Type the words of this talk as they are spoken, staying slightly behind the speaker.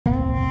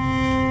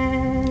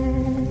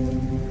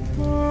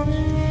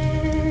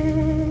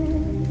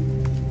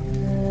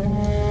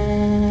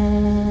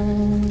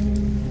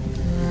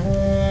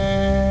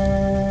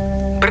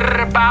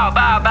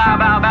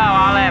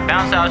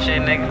down south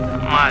shit, nigga.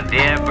 My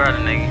dead brother,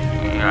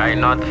 nigga. You already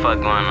know what the fuck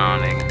going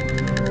on, nigga.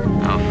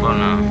 Oh, fuck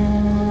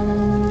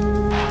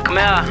no. Come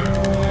here.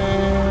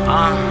 I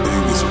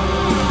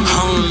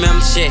don't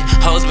remember shit.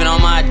 Hoes been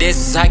on my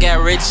distance, I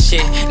got rich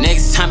shit.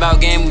 Niggas talking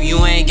about game,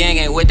 you ain't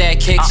gangin' with that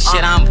kick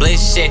shit. I'm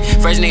bliss shit.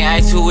 First nigga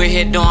asked who we're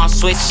here doing, I'm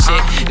switch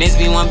shit. Niggas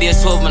be wanna be a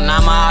swoop, but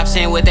not my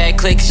option with that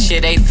click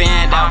shit. They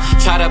fanned out.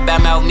 Try to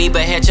badmouth me,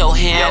 but hit your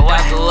hand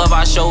out. The love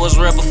I show was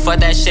real, but fuck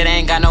that shit,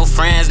 ain't got no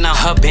friends now.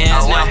 Her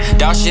bands now.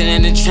 Dog shit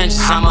in the trenches,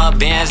 I'm her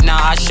bands now.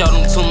 I showed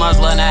them too much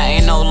love, now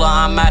ain't no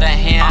love, I'm out of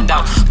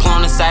handout. Pull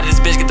on the side of this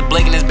bitch, get the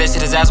blick in this bitch,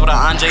 hit his ass with an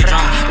Andre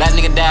drum. Last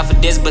nigga died for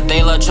this, but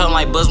they love trouble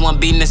like Buzz one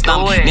beating his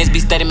stomach. Niggas be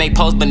steady, make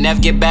posts, but never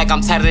get back.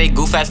 I'm tired of they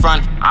goof ass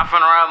front. I'm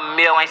finna rub a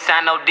meal, ain't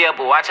sign no deal,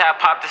 but watch how I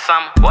pop the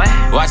summer. What?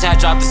 Watch how I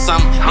drop the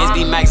summer. Niggas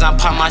be mags, I'm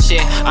pop my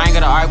shit. I ain't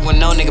gonna argue with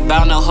no nigga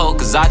about no hoe,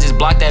 cause I just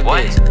blocked that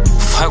bitch.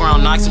 Fuck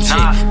around, knock some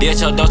shit. Deal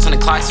your dope on the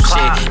clock some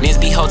shit.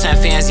 Niggas be whole time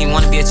fans, he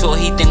wanna be a tool,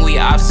 he think we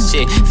opposite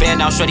shit. Fan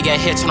down, shorty got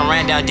hit, turn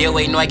around down, deal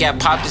wait, know I got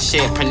popped and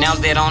shit.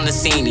 Pronounced dead on the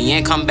scene, he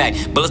ain't come back.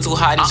 Bullets too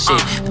hot and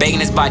shit. Baking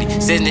his body,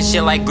 sizzling this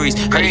shit like grease.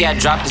 Heard he got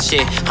dropped and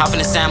shit. Hopping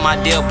inside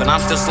my deal, but I'm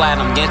still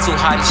sliding, I'm getting too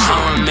hot and shit. I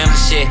don't remember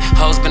shit.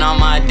 Hoes been on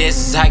my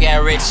distance, I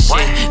got rich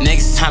shit.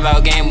 Niggas talking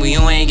about game, but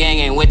you ain't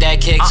gangin' with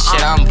that kick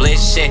shit. I'm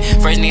bliss shit.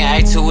 First nigga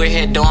act who we're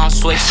here doing, I'm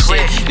switch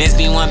shit. Niggas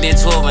be one bit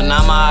 12, but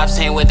not my ops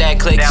ain't with that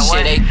click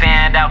shit. They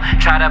fanned out.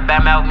 Try to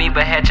badmouth me,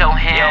 but hit your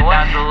hand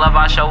out. The love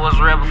I show was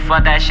real, but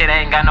fuck that shit,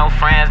 ain't got no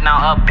friends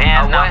now. Up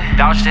bands now.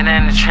 Dog shit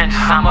in the trenches,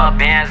 I'm up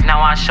bands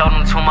now. I showed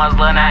them too much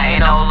love, now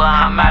ain't no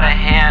love. I'm out of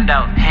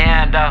handout.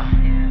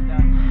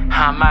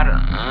 I'm out of,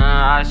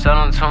 I showed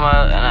them too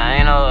much, and I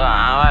ain't no,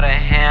 I'm out of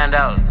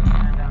handout.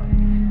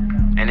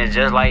 And it's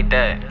just like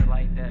that.